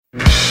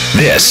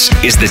This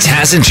is the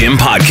Taz and Jim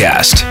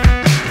podcast.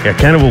 Yeah,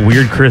 kind of a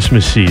weird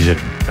Christmas season.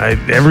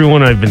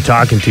 Everyone I've been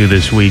talking to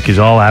this week is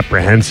all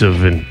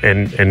apprehensive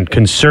and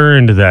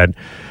concerned that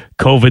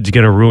COVID's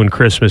going to ruin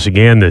Christmas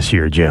again this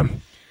year, Jim.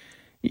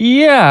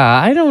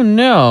 Yeah, I don't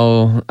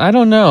know.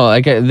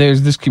 Like,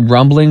 there's this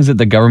rumblings that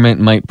the government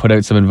might put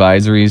out some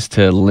advisories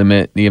to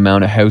limit the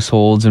amount of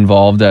households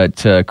involved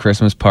at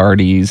Christmas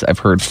parties. I've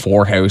heard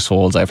 4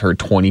 households. I've heard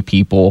 20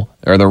 people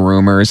are the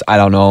rumors. I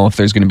don't know if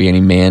there's going to be any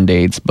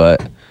mandates,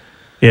 but...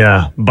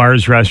 Yeah,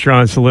 bars,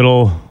 restaurants, a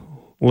little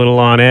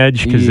on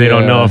edge because they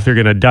don't know if they're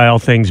going to dial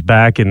things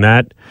back in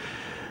that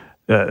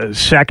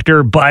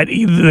sector. But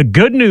the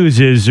good news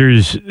is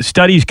there's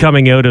studies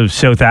coming out of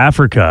South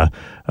Africa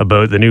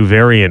about the new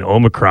variant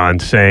Omicron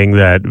saying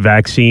that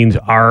vaccines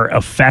are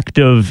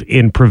effective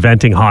in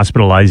preventing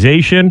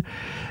hospitalization.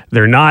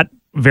 They're not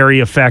very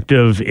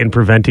effective in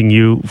preventing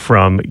you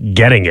from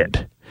getting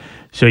it.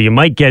 So you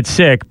might get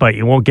sick, but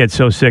you won't get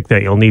so sick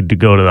that you'll need to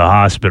go to the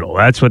hospital.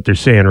 That's what they're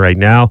saying right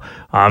now.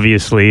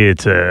 Obviously,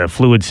 it's a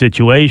fluid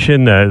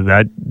situation.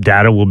 That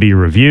data will be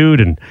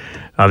reviewed, and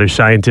other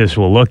scientists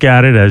will look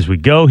at it as we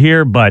go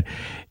here. But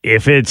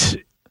if it's...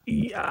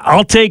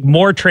 I'll take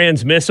more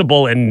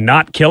transmissible and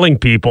not killing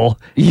people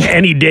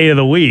any day of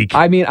the week.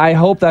 I mean, I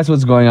hope that's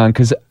what's going on,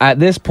 because at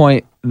this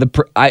point,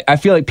 I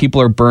feel like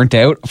people are burnt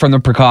out from the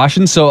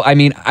precautions. So, I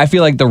mean, I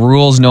feel like the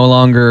rules no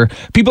longer...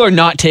 People are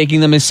not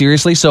taking them as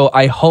seriously. So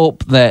I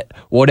hope that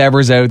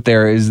whatever's out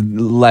there is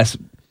less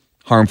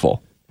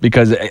harmful,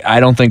 because I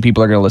don't think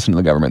people are going to listen to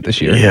the government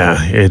this year. Yeah,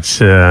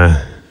 it's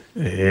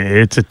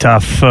a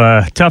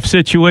tough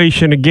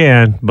situation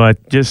again.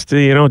 But just,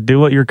 do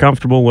what you're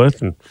comfortable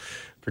with and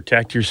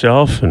protect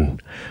yourself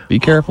and be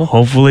careful.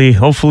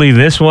 Hopefully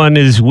this one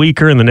is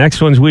weaker and the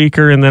next one's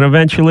weaker, and then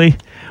eventually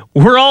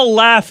we're all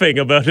laughing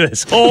about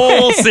this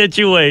whole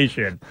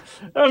situation.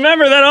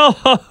 Remember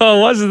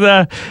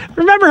that?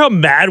 Remember how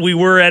mad we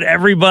were at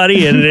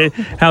everybody and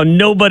how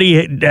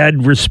nobody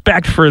had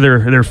respect for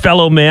their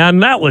fellow man?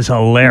 That was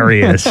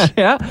hilarious.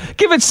 Yeah.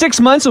 Give it 6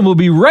 months and we'll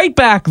be right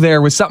back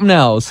there with something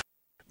else.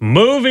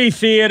 Movie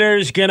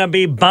theater's gonna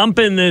be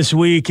bumping this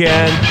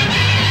weekend.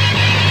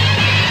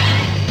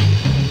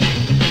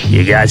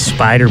 You got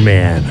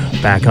Spider-Man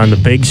back on the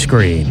big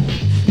screen.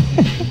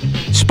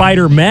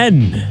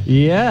 Spider-Men.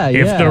 Yeah.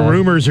 If the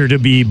rumors are to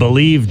be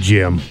believed,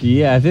 Jim.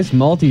 Yeah, this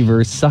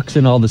multiverse sucks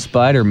in all the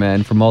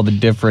Spider-Men from all the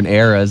different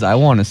eras. I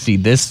want to see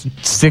this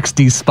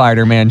 60s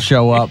Spider-Man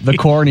show up, the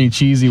corny,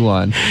 cheesy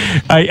one.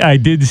 I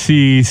did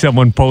see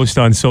someone post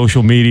on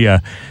social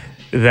media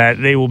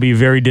that they will be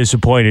very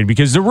disappointed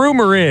because the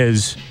rumor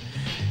is,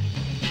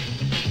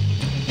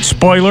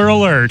 spoiler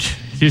alert,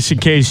 just in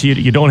case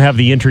you don't have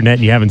the internet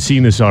and you haven't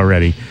seen this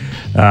already.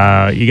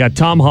 You got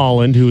Tom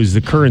Holland, who is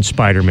the current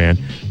Spider-Man.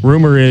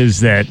 Rumor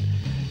is that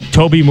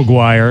Tobey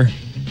Maguire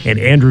and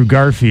Andrew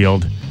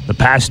Garfield, the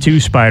past 2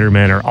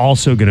 Spider-Men, are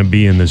also going to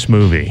be in this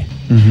movie.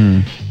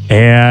 Mm-hmm.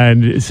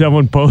 And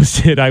someone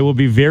posted, I will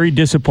be very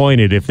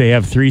disappointed if they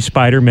have 3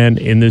 Spider-Men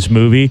in this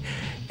movie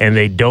and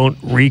they don't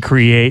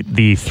recreate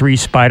the 3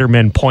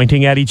 Spider-Men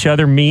pointing at each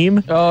other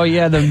meme. Oh,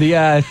 yeah,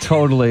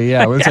 totally.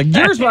 Yeah, it's like,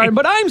 you're Spider-Man,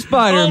 but I'm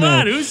Spider-Man. Hold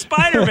on, who's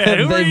Spider-Man?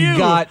 Who are you? They've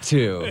got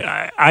to.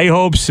 I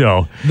hope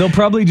so. They'll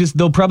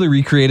probably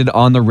recreate it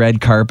on the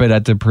red carpet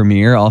at the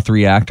premiere, all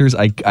 3 actors.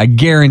 I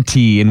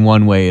guarantee in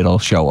one way it'll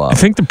show up. I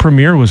think the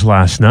premiere was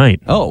last night.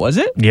 Oh, was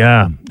it?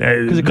 Yeah.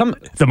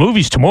 The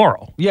movie's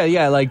tomorrow. Yeah,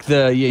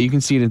 you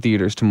can see it in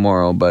theaters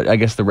tomorrow, but I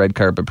guess the red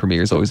carpet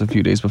premiere is always a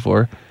few days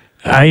before.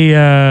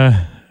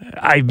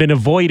 I've been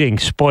avoiding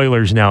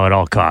spoilers now at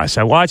all costs.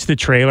 I watched the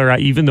trailer,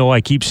 even though I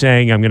keep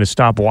saying I'm going to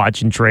stop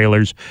watching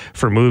trailers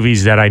for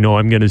movies that I know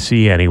I'm going to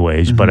see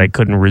anyways, but I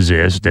couldn't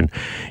resist. And,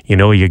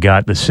 you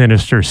got the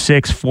Sinister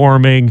Six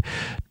forming,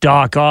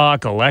 Doc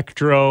Ock,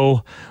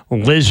 Electro,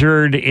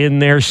 Lizard in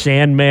there,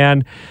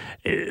 Sandman.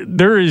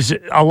 There is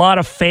a lot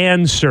of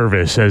fan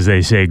service, as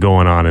they say,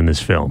 going on in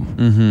this film.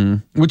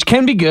 Mm-hmm. Which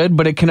can be good,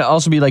 but it can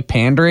also be like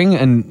pandering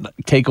and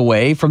take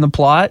away from the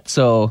plot,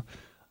 so...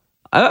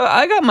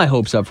 I got my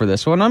hopes up for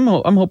this one. I'm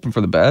hoping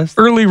for the best.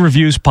 Early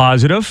reviews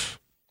positive.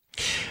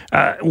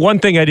 One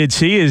thing I did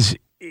see is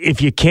if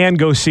you can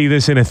go see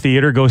this in a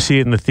theater, go see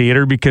it in the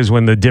theater, because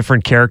when the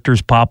different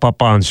characters pop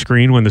up on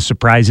screen, when the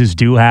surprises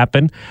do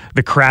happen,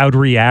 the crowd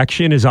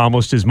reaction is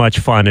almost as much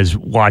fun as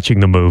watching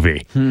the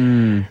movie.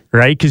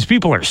 Right? Because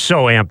people are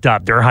so amped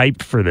up. They're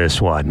hyped for this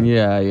one.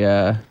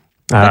 Yeah.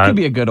 That could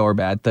be a good or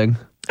bad thing.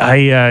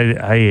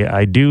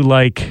 I do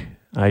like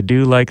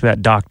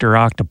that Dr.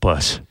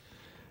 Octopus.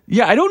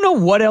 Yeah, I don't know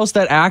what else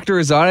that actor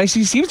is on.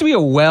 He seems to be a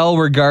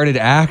well-regarded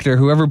actor,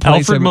 whoever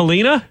plays Alfred him.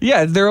 Molina?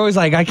 Yeah, they're always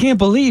like, I can't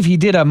believe he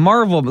did a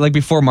Marvel, like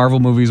before Marvel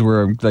movies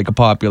were like a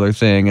popular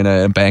thing and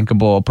a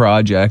bankable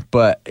project.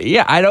 But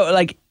yeah, I don't,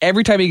 like,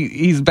 every time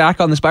he's back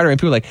on the Spider-Man,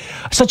 people are like,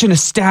 such an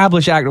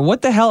established actor.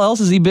 What the hell else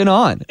has he been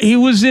on? He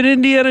was in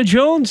Indiana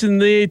Jones in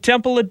the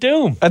Temple of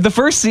Doom. At the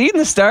first scene,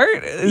 the start?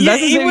 Yeah,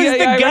 he was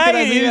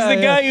the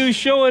guy who's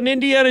showing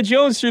Indiana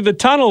Jones through the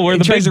tunnel where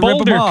the big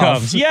boulder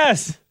comes.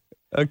 Yes.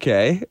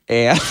 Okay,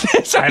 and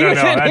so I he don't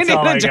was know. in That's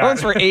all Indiana I got.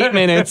 Jones for 8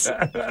 minutes.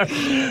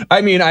 I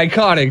mean,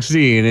 iconic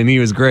scene, and he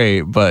was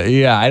great. But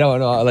yeah, I don't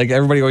know. Like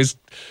everybody always,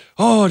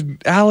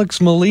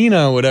 Alex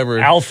Molina, whatever.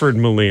 Alfred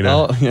Molina.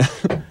 Oh, yeah.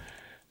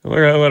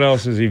 What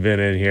else has he been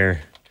in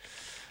here?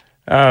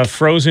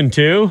 Frozen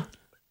 2.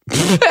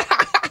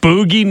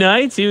 Boogie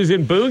Nights. He was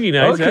in Boogie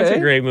Nights. That's a Okay.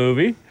 great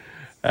movie.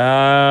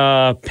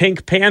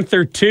 Pink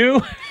Panther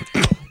 2.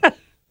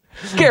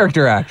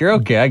 Character actor.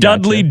 Okay, I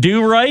got Dudley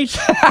Do-Right.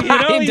 You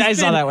know, I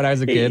saw that when I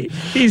was a kid.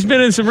 He's been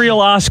in some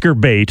real Oscar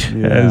bait,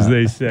 as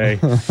they say.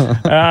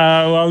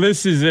 Well,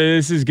 this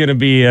is going to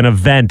be an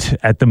event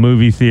at the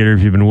movie theater.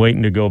 If you've been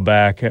waiting to go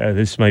back,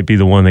 this might be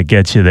the one that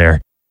gets you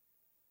there.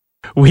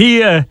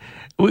 We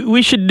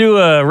should do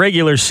a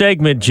regular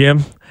segment,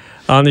 Jim,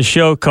 on the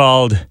show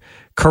called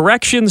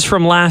Corrections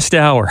from Last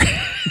Hour.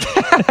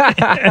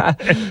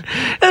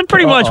 And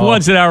pretty much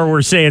once an hour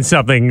we're saying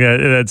something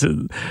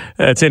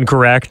that's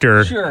incorrect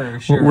or Sure.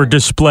 we're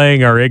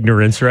displaying our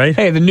ignorance, right?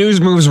 Hey, the news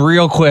moves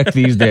real quick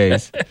these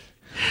days.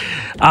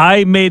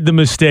 I made the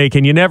mistake,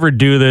 and you never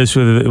do this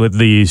with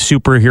the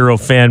superhero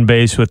fan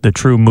base, with the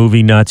true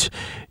movie nuts.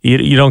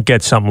 You don't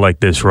get something like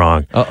this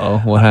wrong.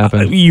 What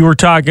happened? You were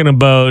talking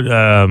about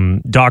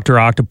Dr.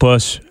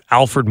 Octopus,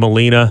 Alfred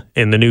Molina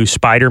in the new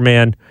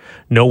Spider-Man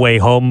No Way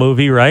Home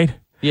movie, right?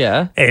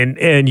 Yeah.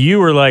 And you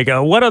were like,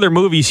 what other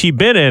movies he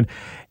been in?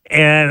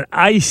 And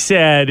I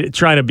said,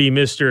 trying to be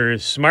Mr.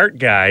 Smart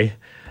Guy,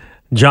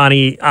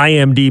 Johnny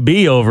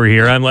IMDb over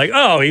here, I'm like,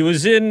 he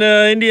was in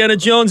Indiana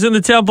Jones and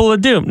the Temple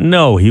of Doom.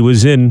 No, he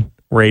was in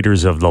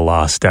Raiders of the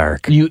Lost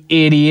Ark. You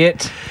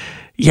idiot.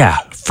 Yeah,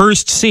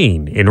 first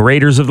scene in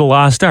Raiders of the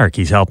Lost Ark.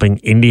 He's helping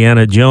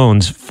Indiana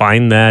Jones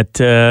find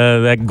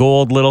that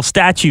gold little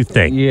statue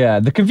thing. Yeah,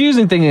 the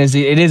confusing thing is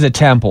it is a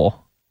temple.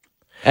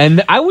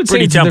 And I would say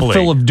Pretty it's temple-y.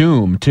 full of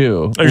doom,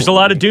 too. There's a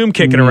lot of Doom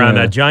kicking around.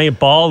 Yeah. That giant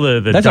ball,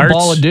 the That's darts. a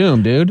ball of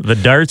doom, dude. The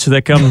darts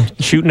that come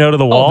shooting out of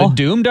the wall. Oh, the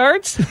doom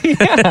darts?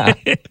 Yeah.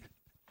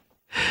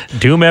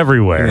 Doom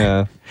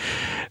everywhere.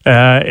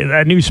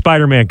 That new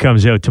Spider-Man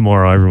comes out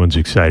tomorrow. Everyone's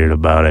excited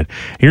about it.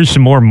 Here's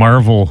some more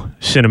Marvel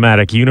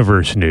Cinematic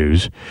Universe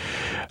news.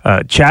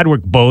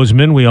 Chadwick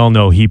Boseman, we all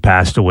know he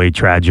passed away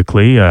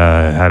tragically,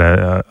 had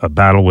a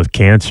battle with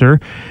cancer,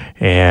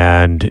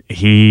 and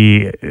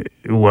he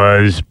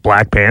was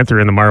Black Panther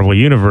in the Marvel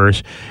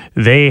Universe.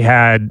 They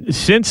had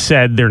since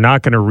said they're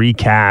not going to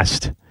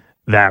recast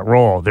that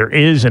role. There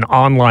is an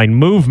online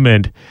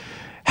movement,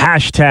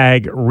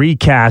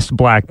 #recast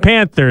Black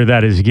Panther,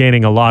 that is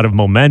gaining a lot of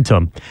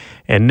momentum.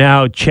 And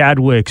now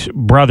Chadwick's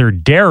brother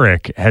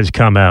Derek has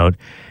come out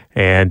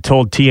and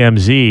told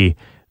TMZ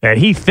that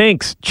he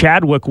thinks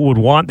Chadwick would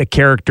want the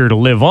character to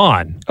live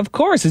on. Of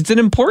course, it's an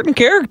important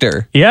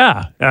character.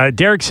 Yeah.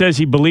 Derek says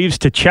he believes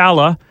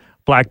T'Challa,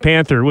 Black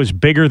Panther, was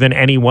bigger than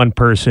any one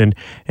person,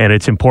 and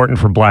it's important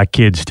for black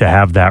kids to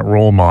have that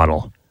role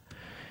model.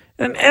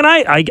 And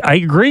I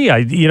agree.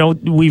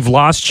 We've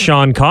lost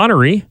Sean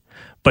Connery,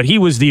 but he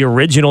was the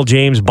original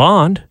James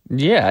Bond.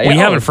 Yeah. We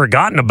haven't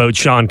forgotten about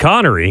Sean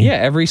Connery. Yeah,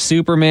 every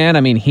Superman.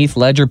 I mean, Heath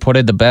Ledger put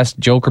in the best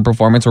Joker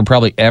performance we're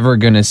probably ever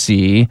going to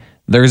see.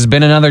 There's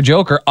been another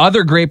Joker,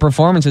 other great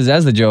performances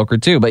as the Joker,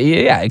 too. But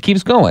yeah, it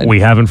keeps going. We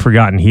haven't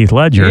forgotten Heath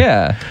Ledger.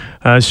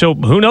 Yeah. So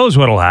who knows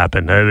what'll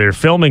happen? They're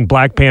filming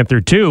Black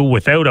Panther 2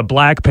 without a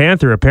Black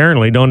Panther,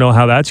 apparently. Don't know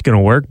how that's going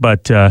to work,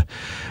 but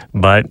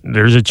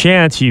there's a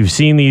chance. You've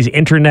seen these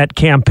internet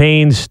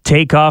campaigns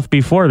take off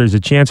before. There's a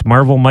chance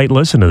Marvel might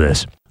listen to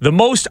this. The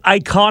most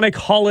iconic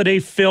holiday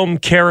film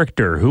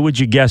character, who would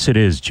you guess it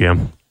is,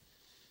 Jim?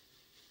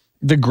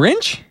 The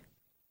Grinch?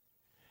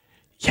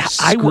 Yeah,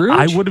 Scrooge?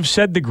 I would have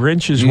said the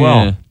Grinch as Yeah.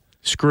 well.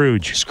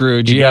 Scrooge.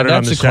 Scrooge, You yeah, got it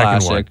on that's the a second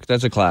classic. one.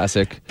 That's a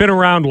classic. Been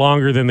around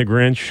longer than the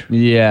Grinch.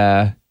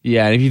 Yeah.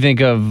 Yeah, and if you think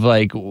of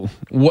like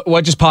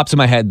what just pops in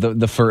my head,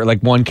 the for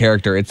like one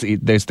character,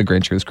 there's the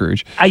Grinch or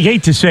Scrooge. I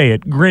hate to say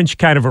it, Grinch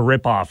kind of a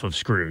ripoff of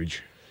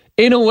Scrooge.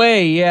 In a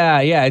way,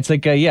 yeah, it's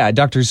like a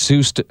Dr.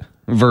 Seuss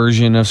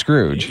version of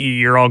Scrooge.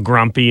 You're all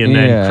grumpy, and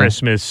then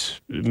Christmas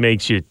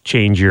makes you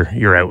change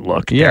your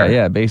outlook. Yeah, there.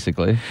 yeah,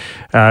 basically.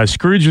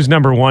 Scrooge was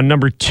number one.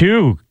 Number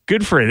two,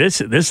 good for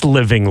this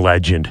living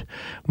legend,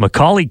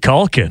 Macaulay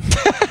Culkin.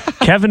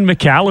 Kevin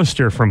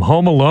McAllister from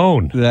Home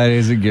Alone. That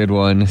is a good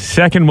one.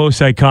 Second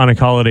most iconic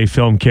holiday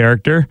film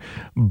character.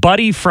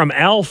 Buddy from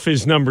Elf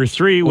is number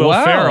three, Will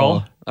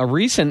Ferrell. A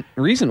recent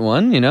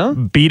one, you know?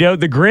 Beat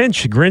out the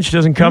Grinch. Grinch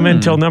doesn't come in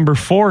until number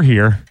 4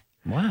 here.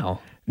 Wow.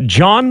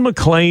 John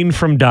McClane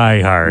from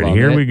Die Hard. Love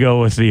Here it. we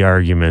go with the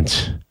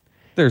arguments.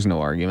 There's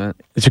no argument.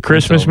 It's a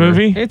Christmas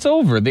movie? It's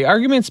over. The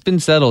argument's been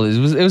settled. It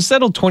was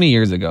settled 20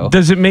 years ago.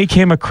 Does it make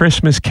him a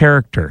Christmas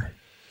character?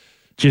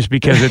 Just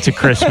because it's a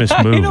Christmas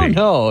movie? I don't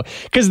know.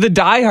 Because the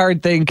Die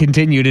Hard thing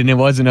continued and it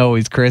wasn't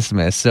always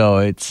Christmas. So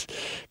it's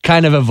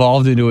kind of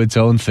evolved into its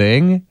own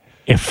thing.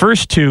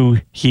 first two,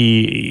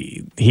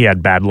 he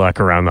had bad luck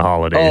around the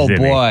holidays. Oh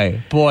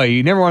didn't boy,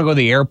 you never want to go to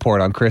the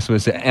airport on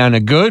Christmas and a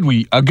good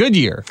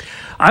year.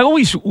 I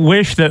always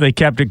wish that they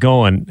kept it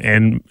going,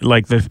 and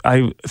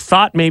I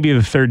thought maybe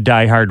the third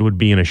Die Hard would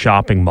be in a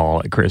shopping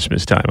mall at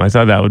Christmas time. I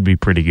thought that would be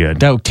pretty good.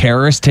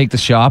 Terrorists take the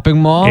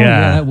shopping mall.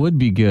 Yeah, that would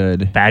be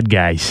good. Bad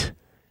guys.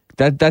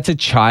 That's a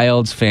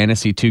child's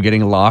fantasy too,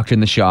 getting locked in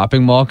the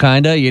shopping mall,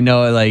 kind of.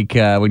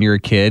 When you're a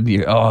kid,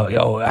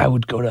 I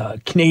would go to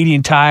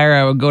Canadian Tire,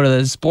 I would go to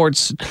the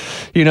sports,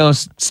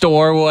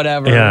 store,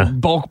 whatever. Yeah.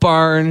 Bulk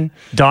Barn.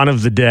 Dawn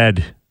of the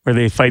Dead, where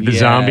they fight the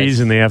zombies,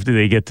 and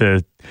they get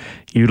to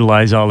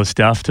utilize all the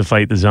stuff to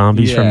fight the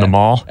zombies from the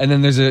mall. And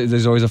then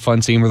there's always a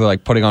fun scene where they're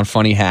like putting on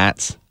funny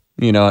hats.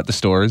 At the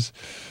stores.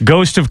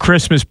 Ghost of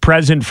Christmas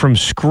Present from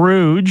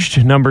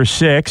Scrooged, number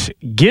 6.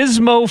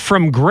 Gizmo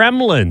from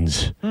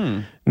Gremlins,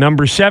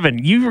 number 7.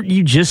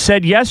 You just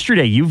said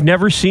yesterday you've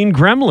never seen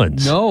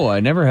Gremlins. No, I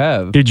never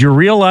have. Did you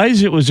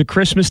realize it was a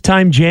Christmas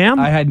time jam?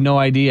 I had no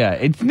idea.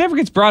 It never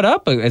gets brought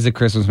up as a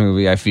Christmas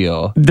movie, I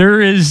feel.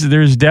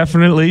 There's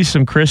definitely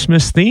some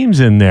Christmas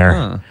themes in there.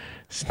 Huh.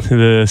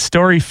 The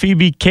story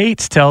Phoebe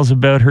Cates tells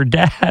about her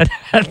dad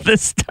at the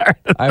start.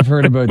 I've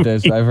heard about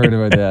this. I've heard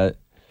about that.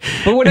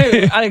 But when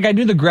I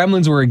knew the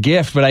Gremlins were a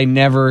gift, but I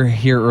never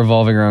hear it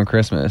revolving around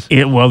Christmas.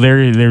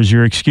 There's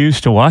your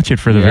excuse to watch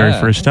it for the very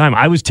first time.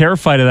 I was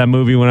terrified of that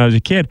movie when I was a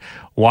kid.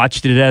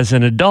 Watched it as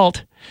an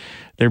adult.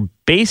 They're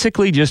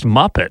basically just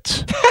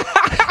Muppets.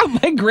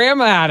 My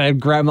grandma had a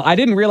gremlin. I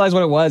didn't realize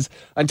what it was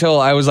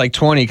until I was like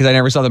 20 because I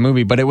never saw the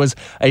movie, but it was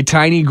a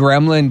tiny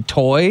gremlin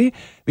toy.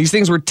 These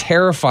things were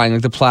terrifying.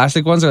 Like the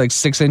plastic ones are like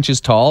 6 inches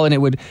tall, and it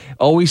would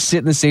always sit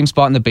in the same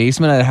spot in the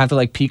basement. I'd have to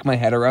like peek my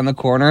head around the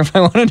corner if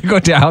I wanted to go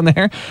down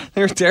there.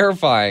 They're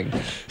terrifying.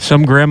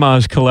 Some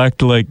grandmas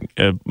collect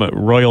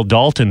Royal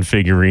Dalton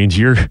figurines.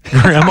 Your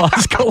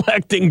grandma's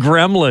collecting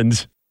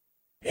gremlins.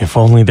 If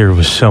only there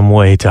was some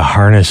way to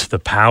harness the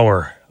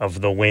power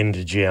of the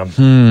wind,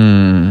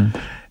 Jim.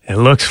 It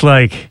looks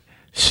like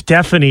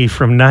Stephanie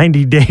from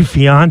 90 Day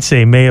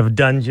Fiancé may have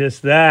done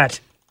just that.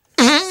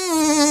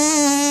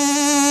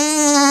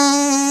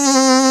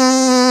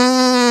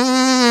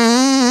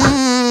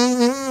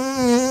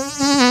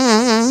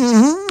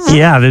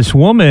 Yeah, this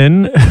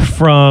woman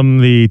from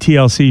the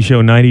TLC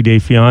show 90 Day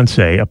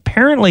Fiancé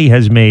apparently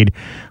has made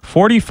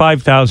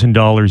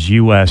 $45,000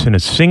 US in a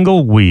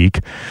single week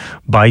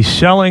by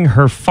selling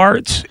her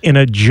farts in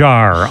a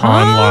jar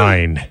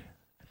online.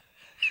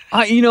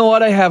 You know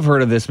what? I have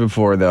heard of this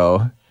before,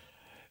 though.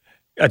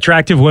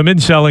 Attractive women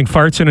selling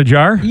farts in a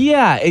jar?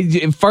 Yeah,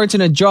 farts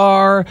in a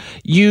jar,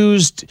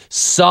 used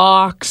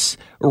socks,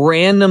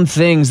 random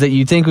things that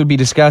you think would be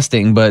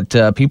disgusting,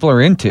 but people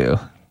are into.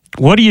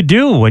 What do you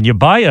do when you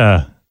buy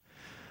a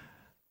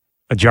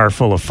jar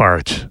full of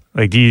farts?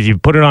 Like, do you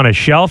put it on a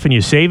shelf and you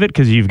save it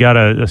because you've got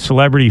a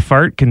celebrity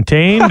fart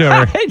contained?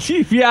 Or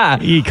yeah,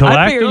 you collect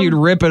I figured you'd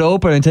rip it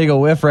open and take a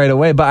whiff right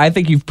away, but I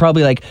think you've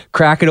probably like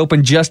crack it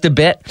open just a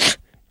bit.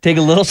 Take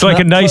a little. It's like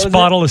a nice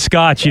bottle of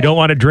scotch. You don't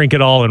want to drink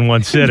it all in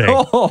one sitting.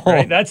 No.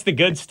 Right? That's the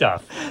good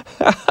stuff.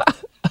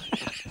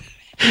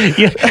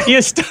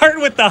 You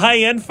start with the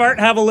high-end fart,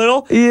 have a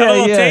little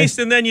taste,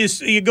 and then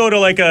you go to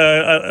like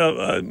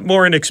a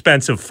more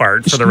inexpensive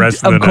fart for the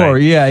rest of the night. Of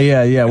course,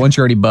 yeah. Once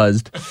you're already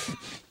buzzed.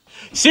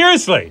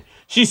 Seriously.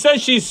 She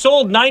says she's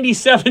sold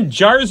 97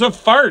 jars of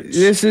farts.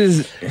 This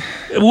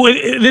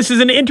is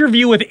an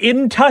interview with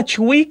In Touch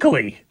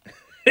Weekly.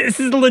 This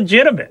is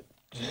legitimate.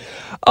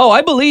 Oh,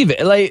 I believe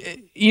it.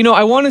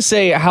 I want to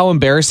say how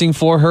embarrassing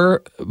for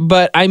her,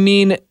 but I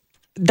mean,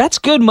 that's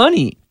good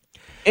money.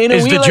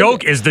 Is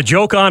the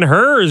joke on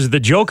her, or is the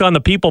joke on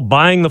the people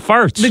buying the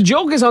farts? The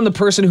joke is on the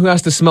person who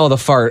has to smell the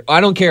fart. I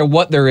don't care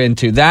what they're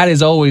into. That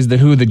is always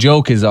who the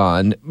joke is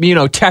on,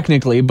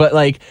 technically. But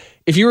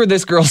if you were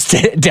this girl's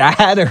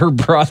dad or her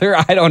brother,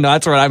 I don't know.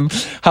 That's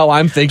how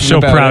I'm thinking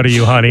about it. So proud of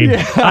you, honey.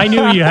 Yeah. I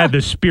knew you had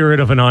the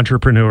spirit of an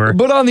entrepreneur.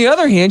 But on the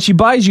other hand, she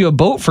buys you a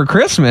boat for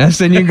Christmas,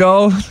 and you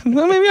go,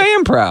 well, maybe I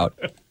am proud.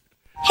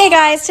 Hey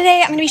guys,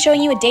 today I'm going to be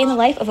showing you a day in the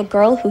life of a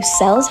girl who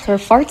sells her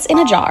farts in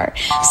a jar.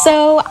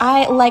 So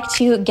I like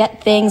to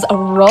get things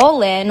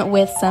rolling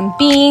with some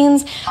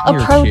beans, a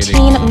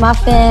protein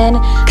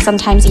muffin,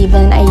 sometimes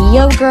even a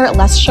yogurt.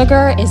 Less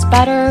sugar is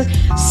better,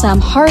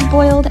 some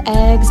hard-boiled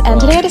eggs,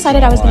 and today I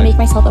decided I was going to make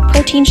myself a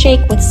protein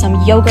shake with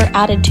some yogurt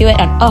added to it,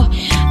 and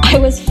I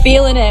was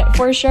feeling it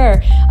for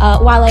sure.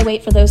 While I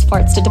wait for those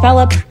farts to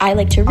develop, I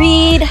like to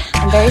read.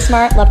 I'm very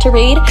smart, love to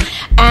read,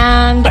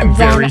 and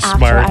then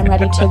after I'm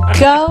ready to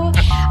go,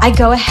 I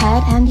go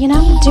ahead and,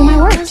 do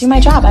my work, do my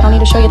job. I don't need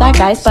to show you that,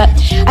 guys, but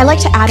I like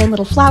to add in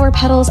little flower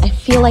petals. I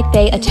feel like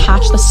they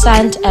attach the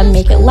scent and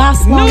make it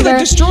last longer. No, that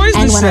destroys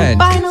the scent. And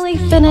when I'm finally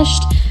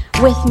finished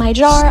with my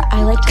jar,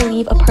 I like to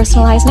leave a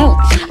personalized note.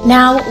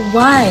 Now,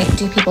 why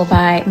do people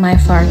buy my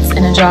farts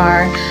in a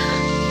jar?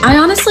 I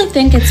honestly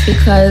think it's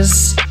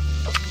because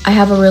I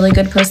have a really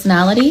good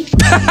personality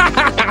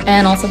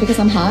and also because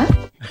I'm hot.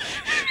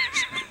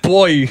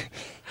 Boy,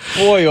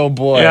 oh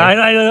boy. Yeah,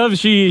 I love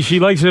she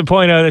likes to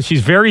point out that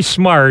she's very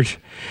smart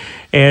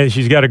And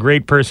she's got a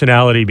great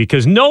personality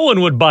because no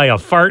one would buy a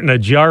fart in a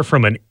jar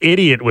from an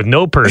idiot with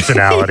no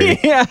personality.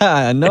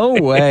 Yeah, no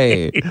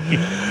way.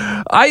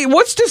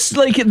 What's this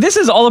like? This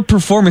is all a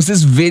performance.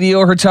 This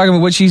video, her talking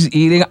about what she's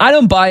eating. I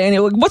don't buy any.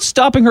 What's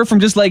stopping her from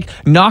just like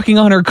knocking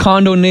on her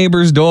condo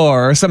neighbor's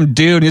door or some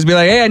dude who's be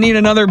like, "Hey, I need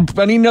another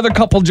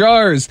couple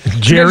jars."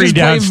 Jerry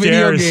downstairs.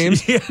 Video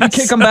games. Yes. You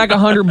kick them back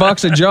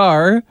 $100 a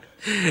jar.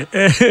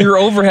 Your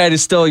overhead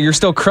is you're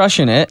still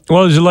crushing it.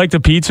 Well, is it like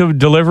the pizza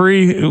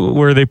delivery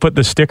where they put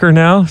the sticker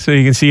now so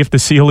you can see if the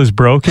seal is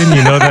broken?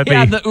 You know that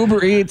yeah, the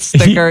Uber Eats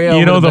sticker.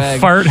 You know the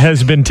fart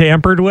has been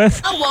tampered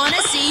with. I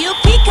wanna see you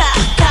peacock,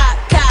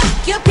 cock,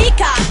 cock, your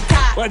peacock,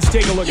 cock. Let's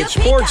take a look at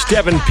sports.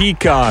 Devin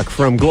Peacock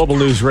from Global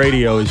News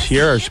Radio is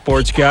here, our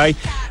sports guy.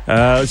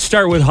 Let's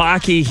start with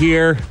hockey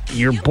here.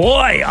 Your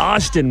boy,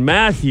 Austin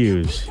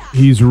Matthews.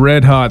 He's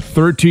red hot.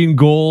 13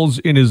 goals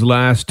in his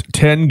last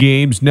 10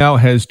 games. Now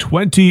has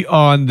 20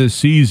 on the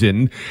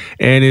season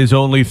and is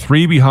only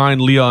 3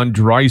 behind Leon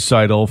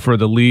Draisaitl for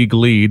the league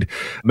lead.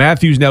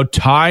 Matthews now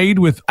tied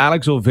with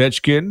Alex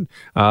Ovechkin.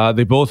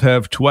 They both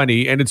have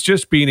 20, and it's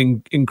just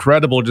been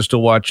incredible just to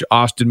watch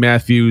Austin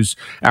Matthews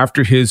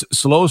after his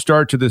slow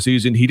start to the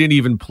season. He didn't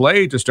even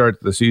play to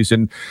start the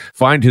season.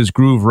 Find his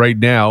groove right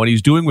now, and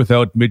he's doing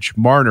without Mitch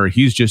Marner.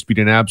 He's just been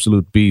an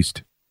absolute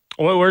beast.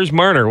 Well, where's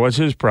Marner? What's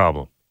his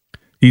problem?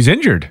 He's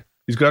injured.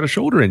 He's got a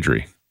shoulder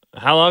injury.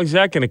 How long is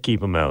that going to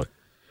keep him out?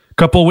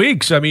 Couple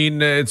weeks. I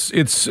mean,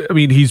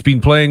 he's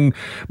been playing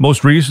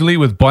most recently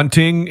with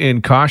Bunting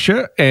and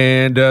Kasha,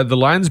 and the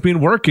line's been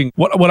working.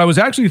 What I was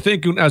actually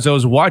thinking as I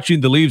was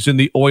watching the Leafs and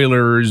the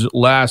Oilers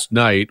last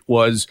night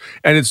was,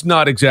 and it's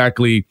not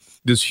exactly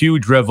this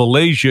huge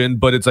revelation,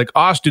 but it's like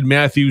Austin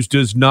Matthews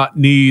does not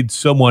need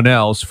someone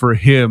else for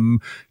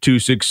him to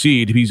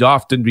succeed. He's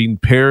often been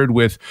paired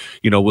with,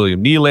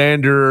 William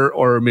Nylander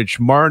or Mitch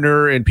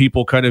Marner, and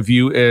people kind of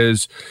view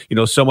as,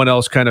 someone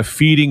else kind of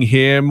feeding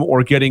him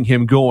or getting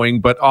him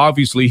going. But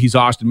obviously he's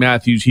Austin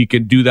Matthews. He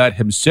can do that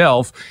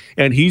himself,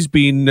 and he's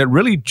been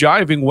really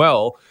jiving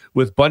well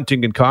with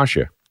Bunting and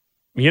Kasha.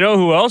 You know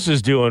who else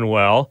is doing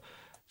well?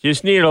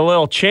 Just need a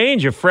little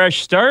change, a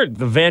fresh start.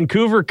 The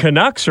Vancouver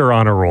Canucks are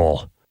on a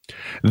roll.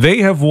 They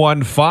have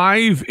won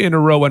 5 in a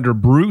row under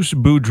Bruce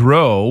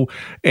Boudreau,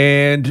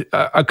 and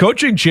a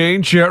coaching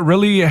change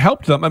really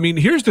helped them. I mean,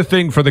 here's the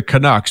thing for the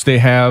Canucks. They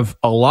have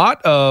a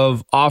lot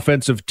of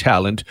offensive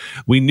talent.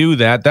 We knew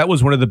that. That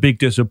was one of the big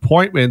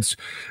disappointments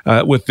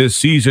with this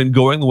season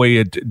going the way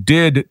it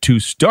did to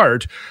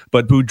start.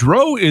 But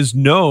Boudreau is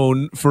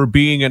known for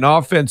being an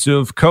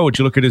offensive coach.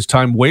 You look at his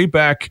time way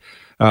back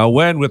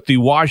when with the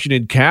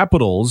Washington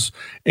Capitals,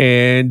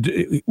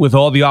 and with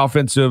all the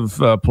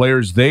offensive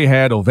players they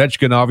had,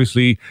 Ovechkin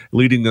obviously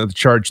leading the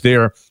charge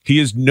there. He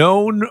is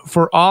known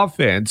for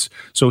offense,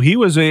 so he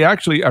was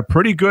actually a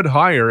pretty good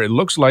hire, it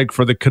looks like,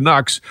 for the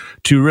Canucks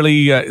to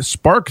really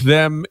spark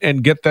them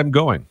and get them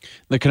going.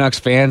 The Canucks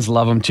fans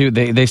love him too.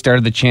 They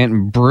started the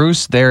chant,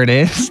 Bruce, there it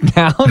is.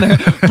 Now they're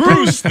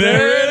Bruce,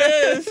 there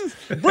it is.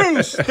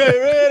 Bruce,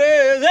 there it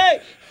is.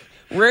 Hey!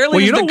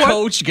 Rarely does the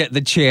coach get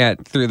the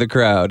chant through the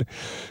crowd.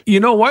 You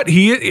know what?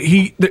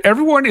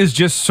 Everyone is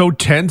just so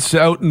tense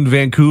out in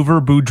Vancouver.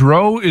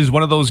 Boudreau is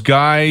one of those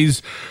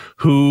guys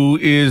who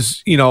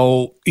is,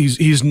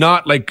 he's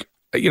not like,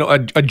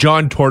 a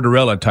John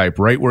Tortorella type,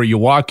 right? Where you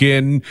walk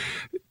in,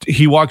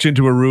 he walks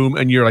into a room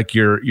and you're like,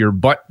 your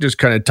butt just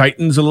kind of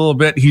tightens a little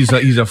bit. He's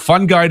a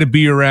fun guy to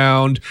be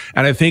around.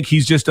 And I think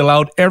he's just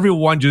allowed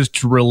everyone just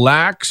to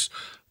relax,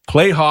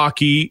 play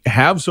hockey,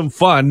 have some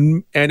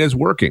fun, and is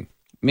working.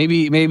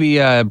 Maybe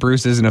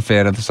Bruce isn't a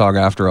fan of the song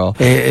after all.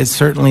 It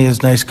certainly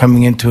is nice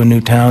coming into a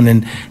new town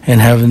and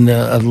having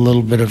a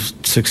little bit of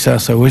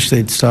success. I wish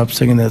they'd stop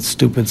singing that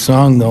stupid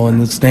song, though, in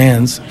the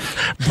stands.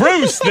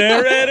 Bruce,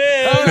 there it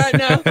is. All right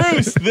now.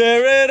 Bruce,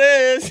 there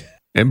it is.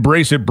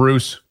 Embrace it,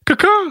 Bruce.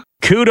 Caw-caw.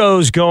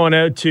 Kudos going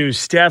out to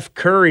Steph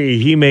Curry.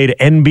 He made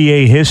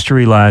NBA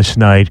history last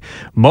night.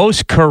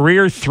 Most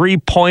career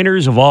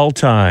three-pointers of all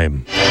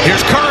time.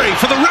 Here's Curry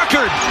for the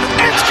record.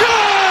 It's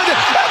good!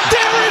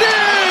 There it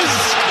is!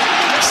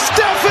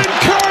 Stephen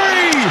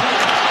Curry!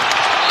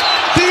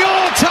 The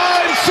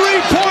all-time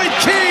three-point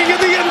king in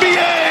the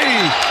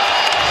NBA!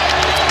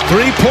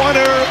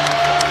 Three-pointer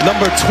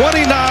number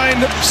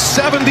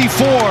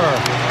 2974.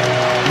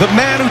 The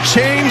man who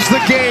changed the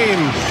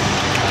game.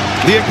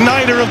 The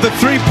igniter of the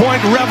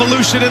three-point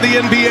revolution in the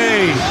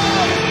NBA.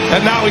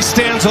 And now he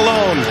stands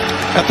alone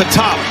at the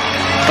top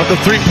of the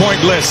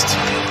three-point list.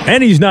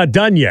 And he's not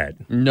done yet.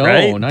 No,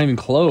 right? Not even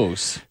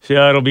close.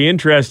 So it'll be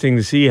interesting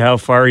to see how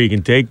far he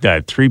can take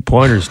that.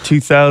 Three-pointers,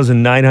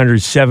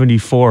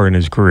 2,974 in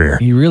his career.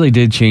 He really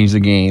did change the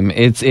game.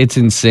 It's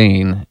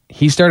insane.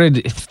 He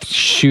started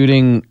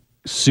shooting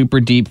super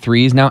deep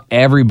threes. Now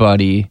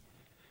everybody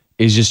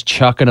is just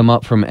chucking them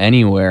up from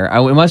anywhere.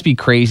 It must be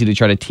crazy to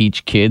try to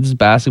teach kids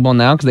basketball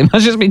now because they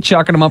must just be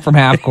chucking them up from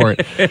half court.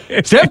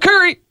 Steph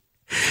Curry!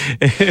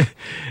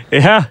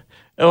 Yeah.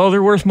 Oh,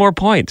 they're worth more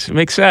points. It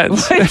makes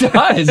sense. It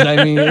does.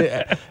 I mean,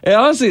 it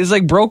honestly, it's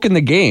like broken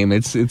the game.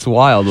 It's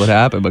wild what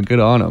happened, but good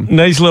on him.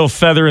 Nice little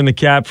feather in the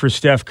cap for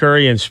Steph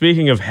Curry. And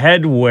speaking of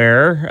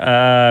headwear,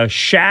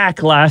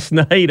 Shaq last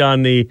night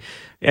on the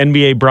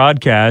NBA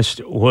broadcast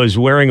was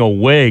wearing a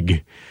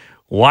wig.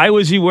 Why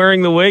was he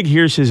wearing the wig?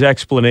 Here's his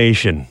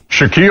explanation.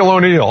 Shaquille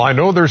O'Neal, I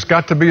know there's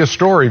got to be a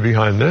story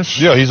behind this.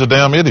 Yeah, he's a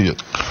damn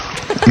idiot.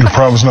 You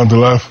promise not to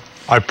laugh?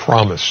 I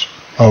promise.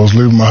 I was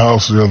leaving my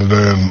house the other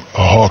day and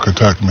a hawk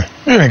attacked me.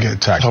 You didn't get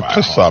attacked by a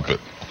hawk. Stop it.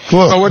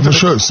 Look, I'm gonna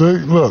show you. See,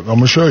 look, I'm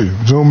gonna show you.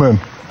 Zoom in.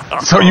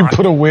 So you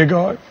put a wig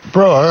on?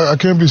 Bro, I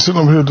can't be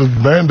sitting over here with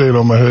a Band-Aid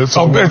on my head.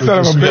 So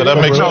that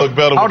makes it look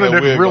better. How did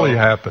it really on.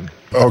 happen?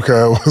 Okay,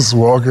 I was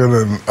walking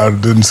and I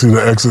didn't see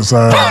the exit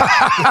sign.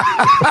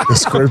 It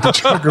scraped the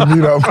chunk of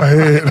meat out my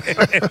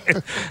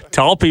head.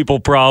 Tall people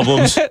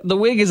problems. The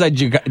wig is a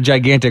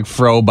gigantic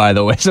fro, by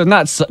the way, so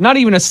not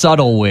even a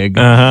subtle wig.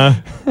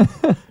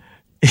 Uh-huh.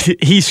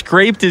 He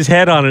scraped his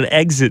head on an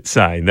exit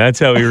sign. That's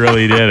how he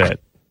really did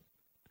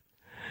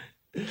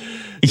it.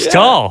 He's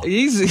tall.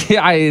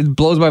 It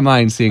blows my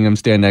mind seeing him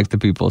stand next to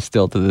people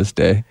still to this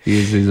day.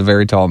 He's a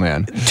very tall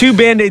man. 2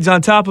 Band-Aids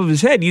on top of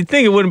his head. You'd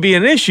think it wouldn't be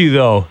an issue,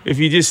 though, if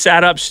you just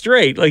sat up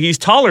straight. Like, he's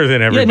taller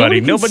than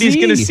everybody. Nobody's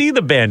going to see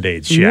the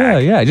Band-Aids,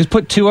 Shaq. Yeah. Just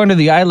put 2 under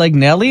the eye like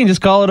Nelly and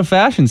just call it a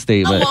fashion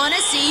statement. I wanna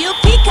see you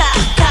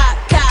peacock,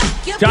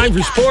 cock, your Time for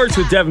peacock. sports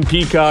with Devin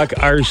Peacock,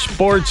 our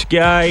sports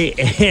guy.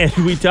 And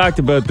we talked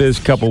about this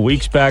a couple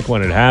weeks back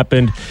when it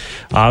happened.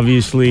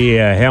 Obviously,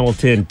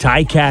 Hamilton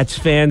Ticats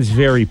fans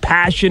very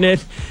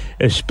passionate,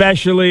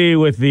 especially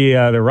with the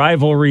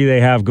rivalry they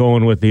have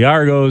going with the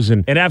Argos.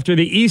 And after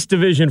the East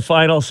Division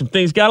final, some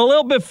things got a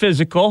little bit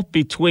physical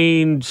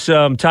between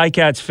some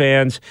Ticats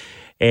fans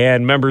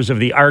and members of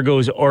the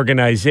Argos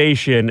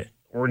organization.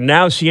 We're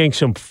now seeing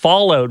some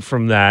fallout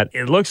from that.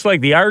 It looks like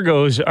the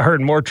Argos are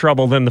in more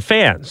trouble than the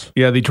fans.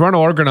 Yeah, the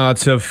Toronto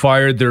Argonauts have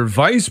fired their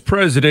vice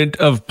president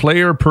of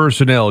player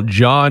personnel,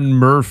 John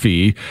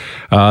Murphy.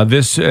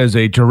 This as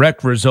a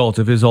direct result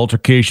of his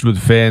altercation with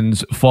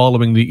fans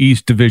following the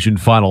East Division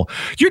final.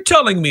 You're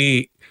telling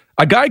me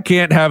a guy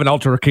can't have an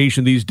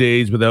altercation these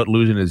days without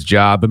losing his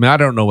job? I mean, I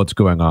don't know what's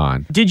going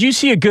on. Did you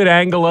see a good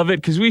angle of it?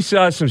 Because we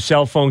saw some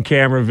cell phone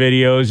camera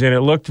videos, and it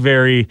looked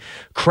very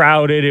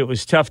crowded. It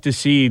was tough to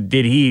see.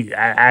 Did he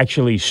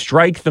actually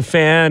strike the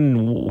fan?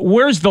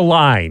 Where's the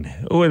line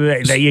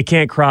that you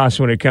can't cross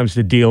when it comes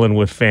to dealing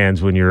with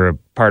fans when you're a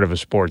part of a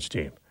sports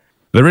team?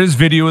 There is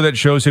video that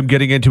shows him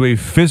getting into a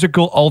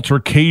physical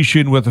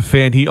altercation with a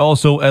fan. He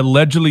also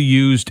allegedly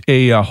used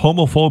a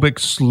homophobic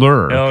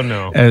slur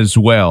as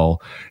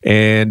well.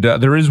 And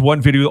there is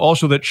one video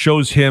also that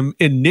shows him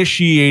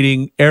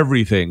initiating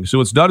everything.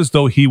 So it's not as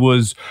though he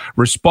was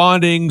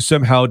responding,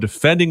 somehow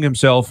defending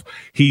himself.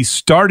 He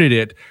started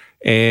it.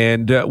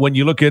 And when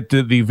you look at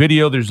the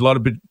video, there's a lot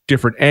of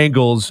different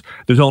angles.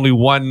 There's only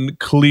one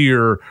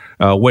clear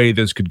way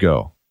this could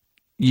go.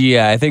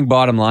 Yeah, I think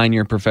bottom line,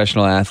 you're a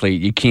professional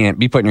athlete. You can't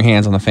be putting your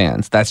hands on the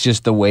fans. That's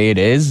just the way it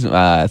is.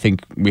 I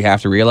think we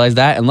have to realize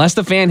that. Unless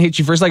the fan hits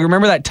you first. Like,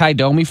 remember that Ty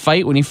Domi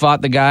fight when he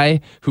fought the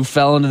guy who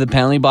fell into the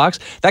penalty box?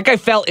 That guy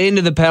fell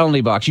into the penalty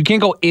box. You can't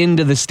go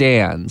into the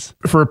stands.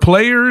 For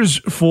players,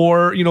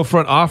 for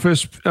front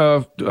office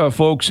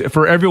folks,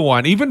 for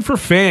everyone, even for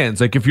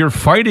fans, like if you're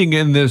fighting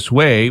in this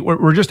way,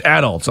 we're just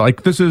adults.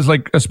 Like this is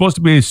supposed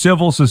to be a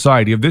civil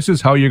society. If this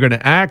is how you're going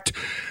to act,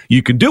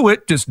 you can do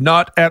it, just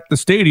not at the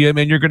stadium,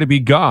 and you're going to be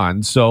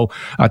gone. So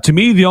to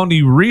me, the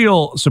only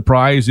real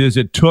surprise is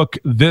it took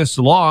this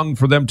long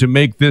for them to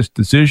make this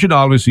decision.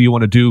 Obviously, you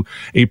want to do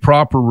a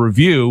proper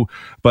review,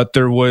 but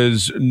there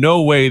was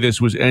no way this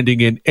was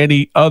ending in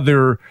any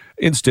other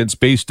instance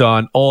based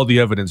on all the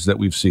evidence that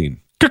we've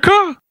seen.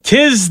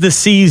 Tis the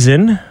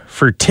season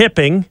for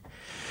tipping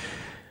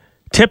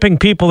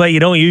people that you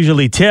don't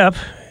usually tip.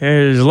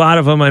 There's a lot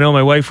of them. I know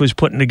my wife was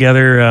putting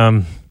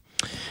together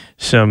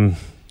some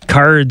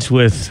cards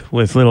with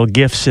little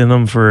gifts in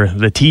them for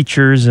the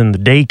teachers and the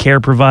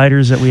daycare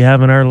providers that we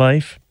have in our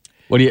life.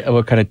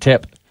 What kind of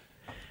tip?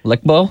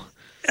 Lickbo?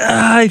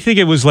 I think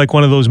it was like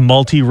one of those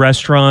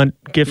multi-restaurant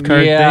gift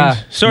card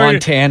things. Sorry,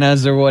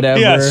 Montana's or whatever.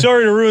 Yeah,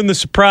 sorry to ruin the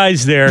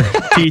surprise there,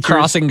 teachers.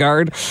 Crossing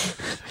guard.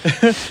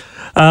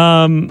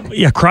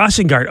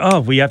 Crossing guard.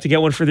 Oh, we have to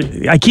get one for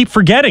I keep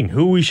forgetting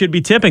who we should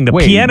be tipping. The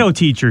piano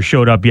teacher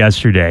showed up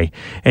yesterday,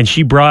 and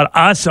she brought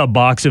us a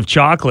box of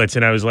chocolates,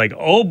 and I was like,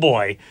 oh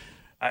boy.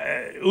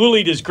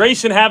 Uli, does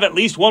Grayson have at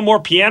least one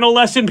more piano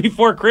lesson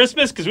before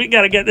Christmas? Because we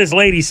got to get this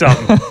lady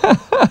something.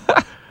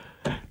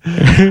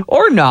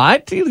 Or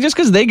not, just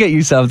because they get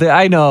you something.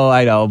 I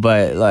know,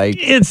 but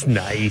it's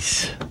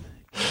nice.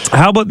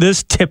 How about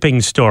this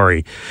tipping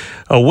story?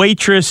 A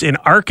waitress in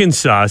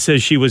Arkansas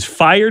says she was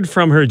fired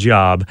from her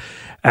job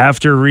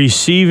after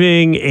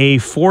receiving a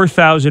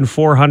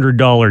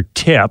 $4,400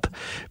 tip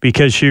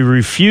because she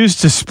refused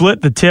to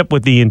split the tip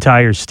with the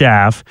entire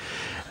staff.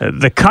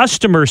 The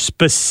customer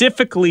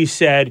specifically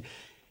said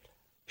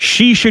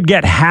she should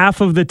get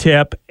half of the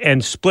tip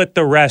and split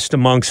the rest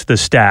amongst the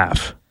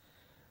staff.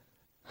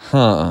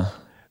 Huh.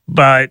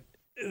 But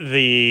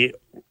the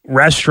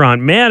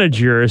restaurant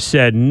manager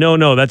said,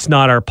 no, that's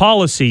not our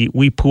policy.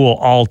 We pool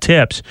all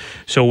tips.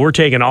 So we're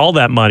taking all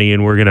that money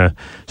and we're going to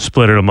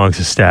split it amongst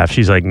the staff.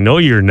 She's like, no,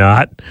 you're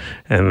not.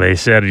 And they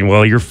said,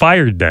 well, you're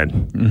fired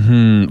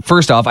then.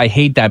 First off, I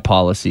hate that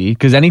policy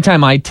because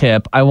anytime I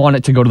tip, I want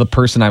it to go to the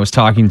person I was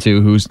talking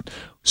to who's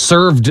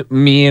served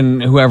me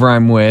and whoever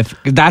I'm with.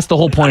 That's the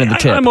whole point of the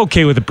tip. I'm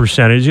okay with the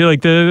percentage.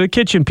 Like the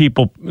kitchen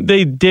people,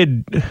 they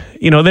did,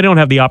 they don't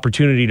have the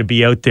opportunity to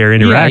be out there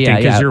interacting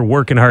because they're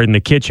working hard in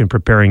the kitchen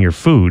preparing your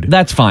food.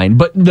 That's fine.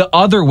 But the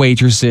other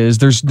waitresses,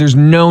 there's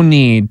no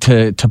need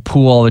to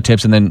pool all the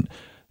tips and then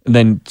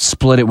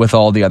split it with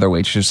all the other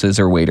waitresses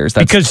or waiters.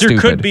 That's because there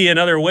stupid. could be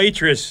another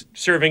waitress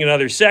serving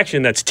another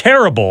section that's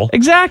terrible.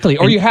 Exactly.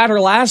 Or you had her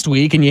last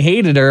week and you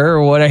hated her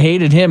or what, I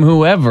hated him,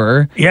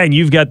 whoever. Yeah, and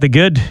you've got the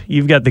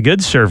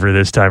good server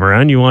this time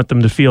around. You want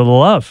them to feel the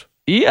love.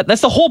 Yeah, that's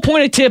the whole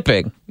point of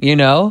tipping,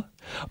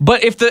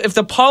 But if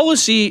the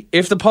policy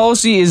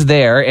is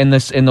there and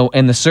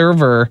the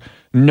server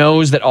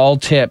knows that all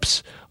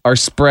tips are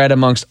spread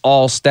amongst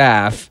all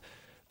staff,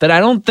 then I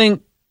don't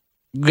think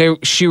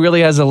she really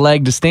has a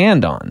leg to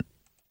stand on.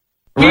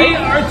 Right? We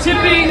are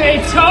tipping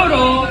a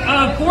total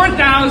of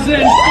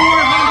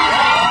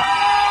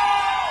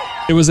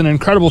 $4,400. It was an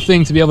incredible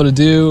thing to be able to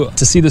do,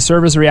 to see the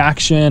server's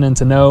reaction and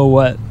to know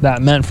what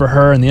that meant for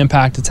her and the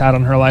impact it's had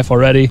on her life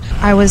already.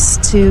 I was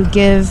to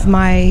give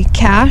my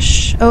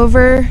cash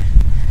over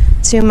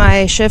to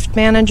my shift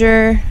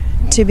manager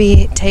to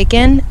be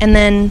taken, and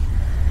then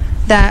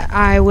that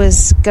I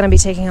was going to be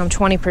taking home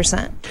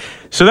 20%.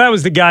 So that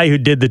was the guy who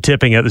did the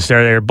tipping at the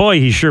start there. Boy,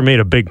 he sure made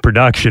a big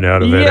production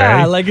out of it.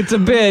 Yeah, eh? like it's a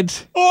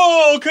bit.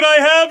 Oh, could I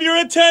have your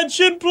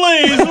attention,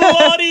 please?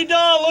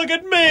 La-di-da, look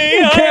at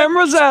me.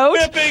 Camera's out.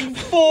 Tipping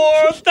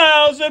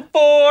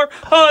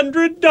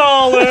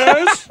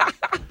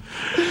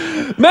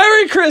 $4,400.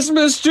 Merry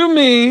Christmas to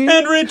me.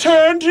 And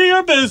return to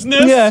your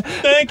business. Yeah.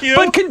 Thank you.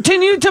 But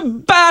continue to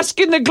bask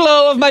in the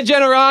glow of my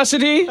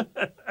generosity.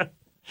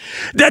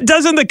 That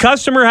doesn't the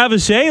customer have a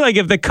say? Like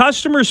if the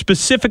customer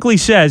specifically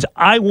says,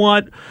 I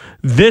want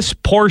this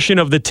portion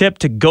of the tip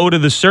to go to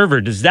the server,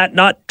 does that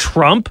not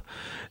trump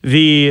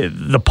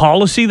the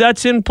policy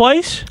that's in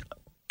place?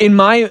 In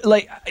my,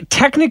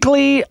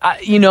 technically,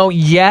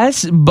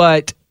 yes,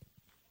 but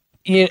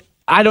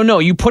I don't know.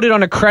 You put it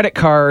on a credit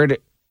card,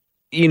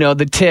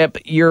 the tip,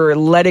 you're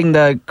letting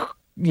the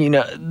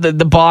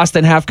boss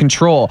then have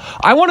control.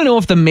 I want to know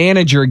if the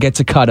manager gets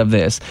a cut of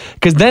this,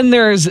 because then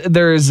there's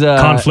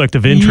conflict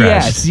of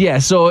interest.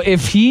 Yes. So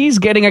if he's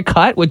getting a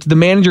cut, which the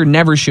manager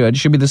never should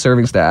be the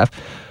serving staff,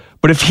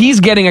 but if he's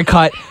getting a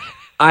cut,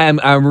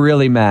 I'm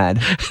really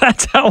mad.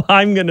 That's how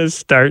I'm gonna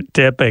start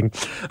tipping.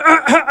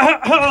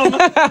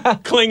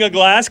 Cling a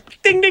glass.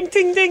 Ding, ding,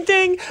 ding, ding,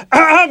 ding.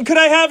 Could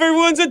I have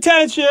everyone's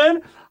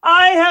attention?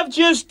 I have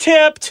just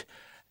tipped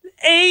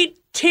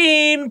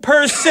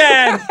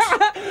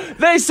 18%.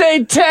 They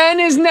say 10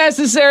 is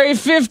necessary,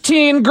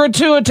 15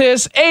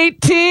 gratuitous,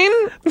 18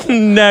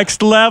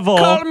 next level.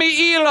 Call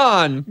me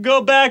Elon.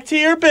 Go back to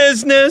your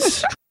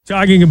business.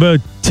 Talking about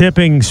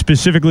tipping,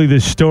 specifically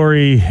this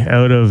story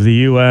out of the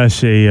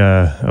U.S.,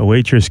 a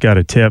waitress got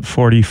a tip,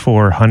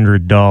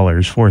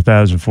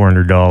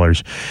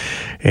 $4,400,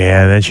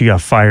 and then she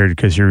got fired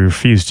because she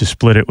refused to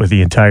split it with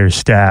the entire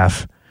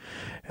staff.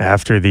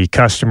 After the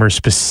customer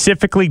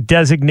specifically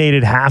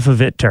designated half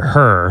of it to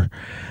her,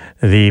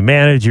 the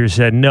manager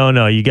said,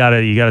 no, you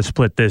gotta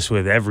split this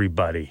with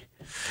everybody.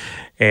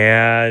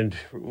 And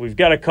we've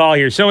got a call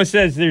here. Someone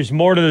says there's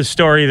more to the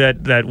story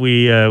that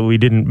we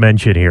didn't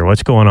mention here.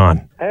 What's going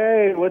on?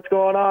 Hey, what's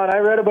going on? I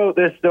read about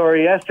this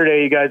story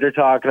yesterday you guys are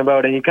talking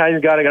about, and you kind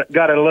of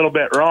got it a little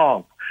bit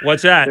wrong.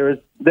 What's that?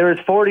 There was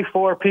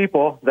 44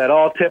 people that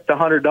all tipped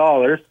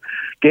 $100.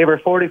 Gave her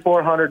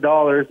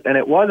 $4,400, and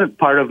it wasn't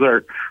part of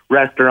their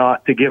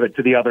restaurant to give it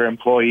to the other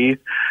employees.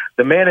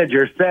 The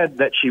manager said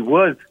that she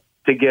was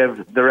to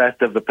give the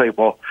rest of the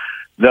people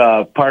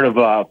the part of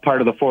the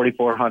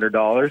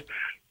 $4,400.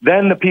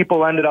 Then the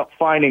people ended up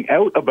finding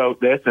out about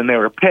this, and they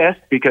were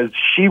pissed because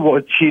she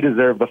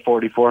deserved the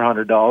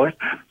 $4,400.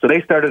 So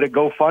they started a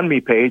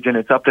GoFundMe page, and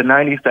it's up to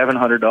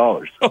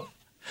 $9,700.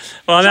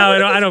 Well, now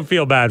I don't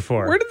feel bad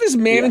for her. Where did this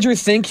manager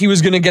think he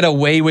was going to get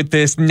away with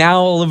this? Now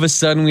all of a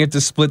sudden we have to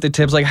split the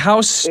tips. Like,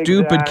 how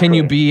stupid can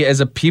you be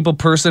as a people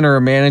person or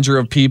a manager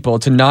of people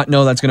to not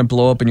know that's going to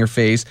blow up in your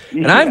face?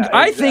 And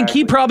I think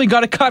he probably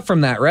got a cut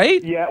from that,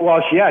 right? Yeah,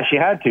 well, she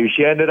had to.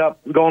 She ended up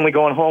only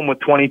going home with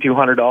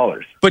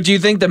 $2,200. But do you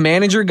think the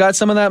manager got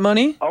some of that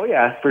money? Oh,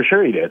 yeah, for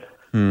sure he did.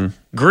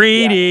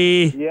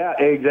 Greedy. Yeah,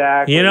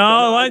 exactly.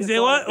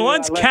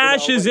 Once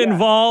cash is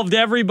involved,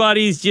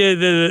 everybody's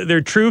their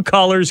true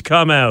colors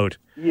come out.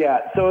 Yeah,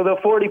 so the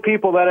 40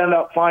 people that end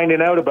up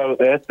finding out about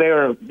this,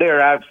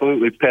 they're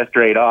absolutely pissed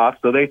right off.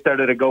 So they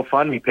started a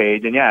GoFundMe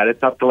page, and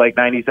it's up to like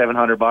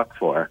 $9,700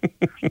 for her.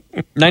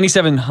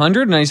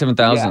 9,700,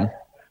 97,000. Yeah.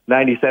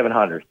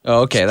 $9,700.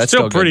 Oh, okay, that's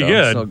still pretty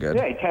good. Still good.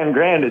 Yeah, 10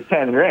 grand is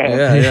 10 grand.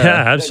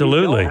 Yeah,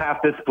 absolutely. You don't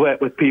have to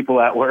split with people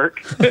at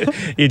work.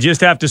 You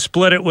just have to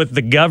split it with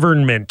the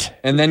government.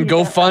 And then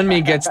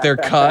GoFundMe gets their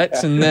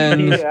cut, and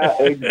then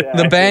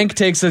the bank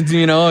takes a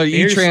e-transfer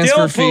You're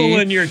still fee.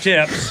 pulling your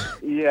tips.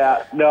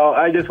 Yeah, no,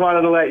 I just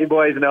wanted to let you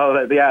boys know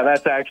that. Yeah,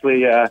 that's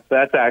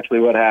actually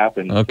what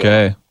happened.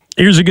 Okay.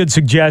 Here's a good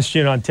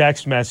suggestion on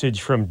text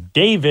message from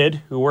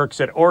David, who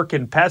works at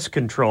Orkin Pest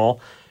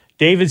Control.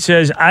 David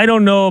says, I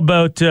don't know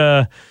about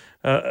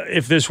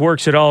if this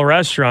works at all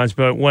restaurants,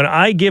 but when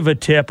I give a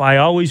tip, I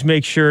always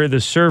make sure the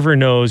server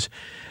knows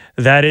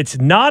that it's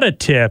not a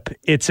tip,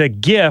 it's a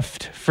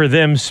gift for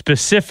them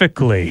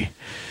specifically.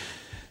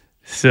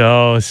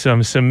 So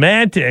some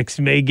semantics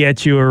may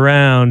get you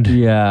around.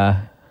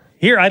 Yeah.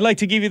 Here, I'd like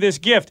to give you this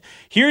gift.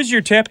 Here's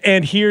your tip,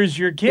 and here's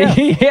your gift.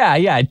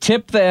 Yeah.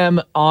 Tip them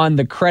on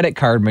the credit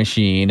card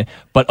machine,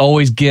 but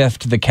always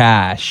gift the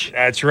cash.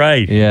 That's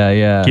right.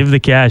 Yeah. Give the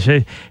cash.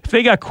 If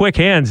they got quick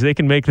hands, they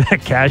can make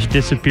that cash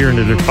disappear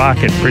into their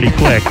pocket pretty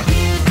quick.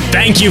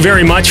 Thank you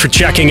very much for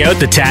checking out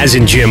the Taz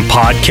and Jim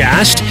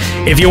podcast.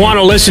 If you want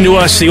to listen to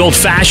us the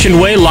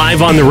old-fashioned way,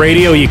 live on the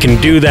radio, you can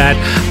do that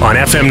on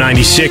FM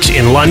 96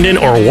 in London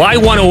or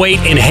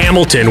Y108 in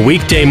Hamilton,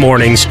 weekday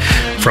mornings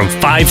from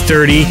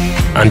 5:30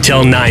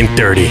 until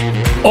 9:30.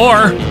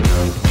 Or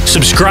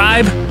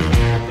subscribe,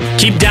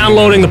 keep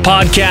downloading the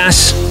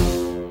podcasts,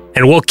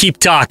 and we'll keep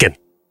talking.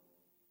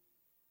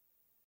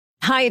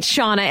 Hi, it's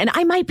Shauna, and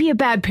I might be a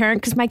bad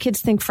parent because my kids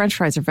think French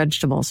fries are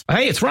vegetables.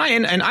 Hey, it's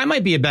Ryan, and I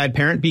might be a bad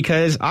parent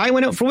because I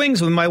went out for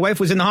wings when my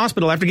wife was in the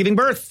hospital after giving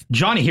birth.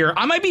 Johnny here.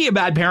 I might be a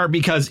bad parent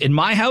because in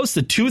my house,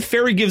 the tooth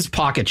fairy gives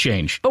pocket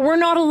change. But we're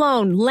not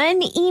alone.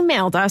 Len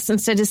emailed us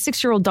and said his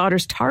 6-year-old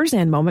daughter's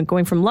Tarzan moment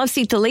going from love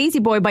seat to lazy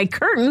boy by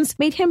curtains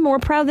made him more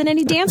proud than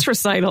any dance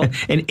recital.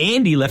 And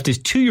Andy left his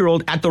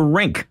 2-year-old at the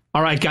rink.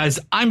 All right, guys,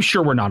 I'm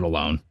sure we're not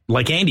alone.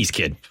 Like Andy's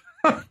kid.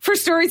 For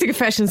stories and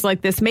confessions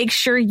like this, make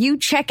sure you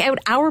check out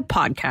our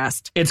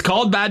podcast. It's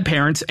called Bad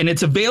Parents, and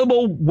it's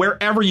available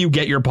wherever you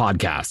get your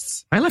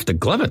podcasts. I left a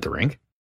glove at the rink.